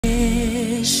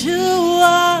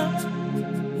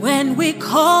When we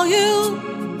call you,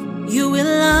 you will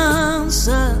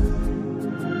answer.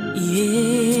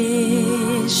 Yeshua,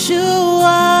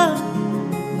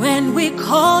 when we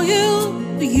call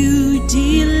you, you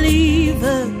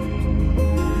deliver.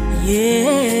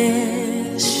 Yeshua,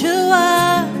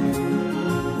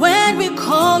 when we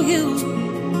call you,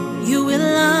 you will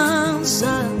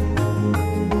answer.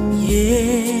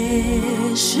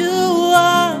 Yeshua,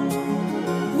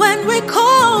 when we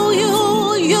call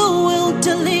you, you will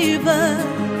deliver.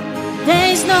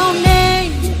 There's no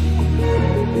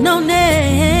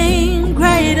name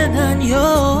greater than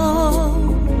yours.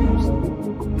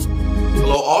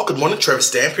 Hello all, good morning. Trevis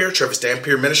Dampier, Trevis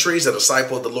Dampier Ministries, a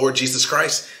disciple of the Lord Jesus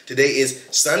Christ. Today is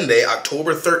Sunday,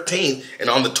 October 13th, and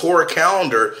on the Torah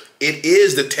calendar, it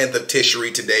is the 10th of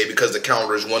Tishri today because the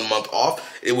calendar is 1 month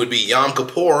off. It would be Yom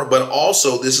Kippur, but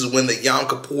also this is when the Yom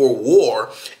Kippur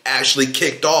War actually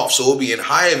kicked off. So we'll be in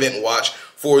high event watch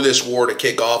for this war to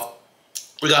kick off.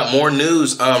 We got more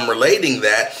news relating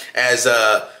that as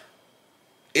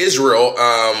Israel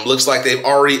looks like they've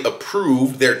already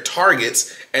approved their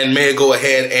targets and may go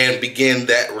ahead and begin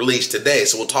that release today.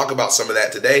 So we'll talk about some of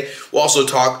that today. We'll also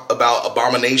talk about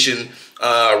abomination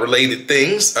related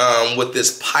things with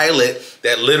this pilot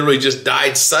that literally just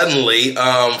died suddenly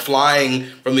flying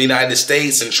from the United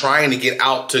States and trying to get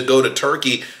out to go to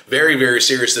Turkey. Very, very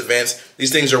serious events.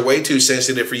 These things are way too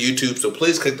sensitive for YouTube, so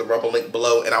please click the rubber link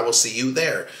below and I will see you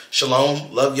there.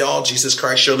 Shalom. Love y'all. Jesus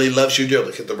Christ surely loves you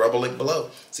dearly. Click the rubber link below.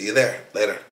 See you there. Later.